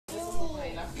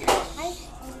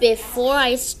before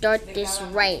I start this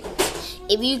rant,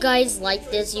 if you guys like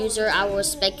this user, I will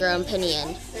respect your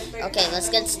opinion. Okay, let's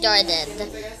get started.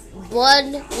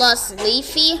 Blodlust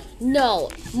Lefy? No,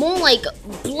 more like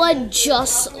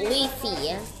Blodlust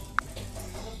Lefy.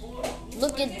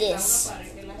 Look at this.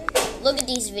 Look at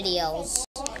these videos.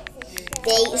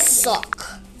 They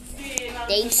suck.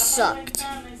 They sucked.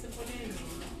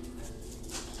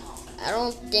 I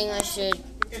don't think I should.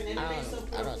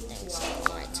 I don't think so.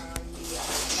 Right.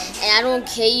 And I don't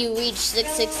care you reach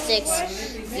 666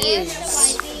 views.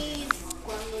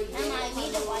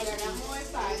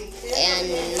 And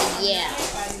yeah.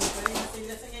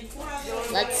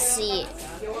 Let's see.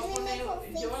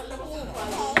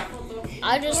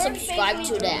 I just subscribed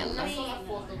to them.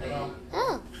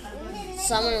 Oh.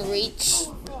 Someone reached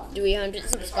 300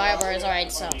 subscribers.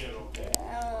 Alright, so.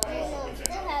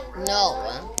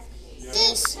 No.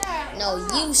 No,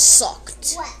 you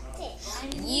sucked.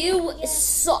 You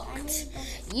sucked.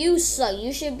 You suck.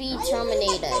 You should be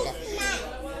terminated.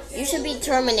 You should be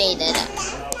terminated.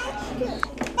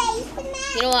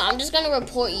 You know what? I'm just gonna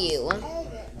report you.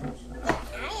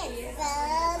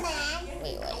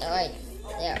 Wait, alright.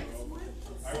 There.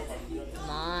 Come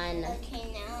on.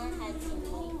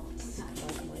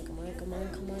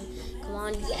 Come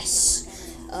on. Yes.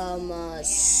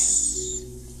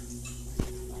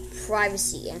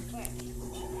 Privacy.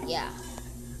 Yeah.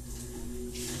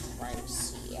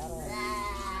 Privacy. I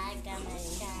don't.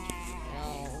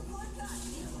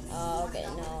 No. Okay.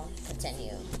 No.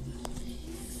 Continue.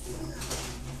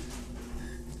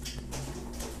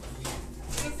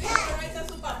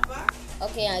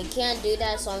 Okay, I can't do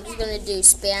that, so I'm just gonna do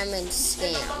spam and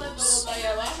scams.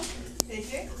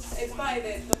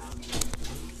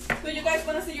 Do you guys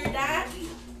want to see your dad?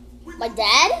 My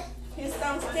dad? He's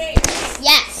downstairs.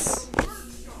 Yes.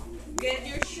 Get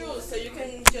your shoes so you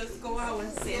can just go out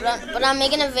and see. But I'm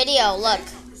making a video. Look.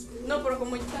 No, pero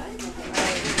como está.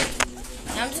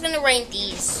 I'm just gonna rank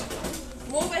these.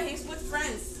 Move it. He's with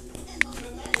friends.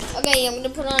 Okay, I'm gonna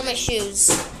put on my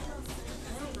shoes.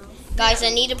 Guys, I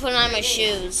need to put on my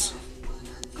shoes.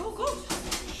 Go.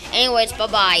 Anyways,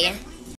 bye-bye.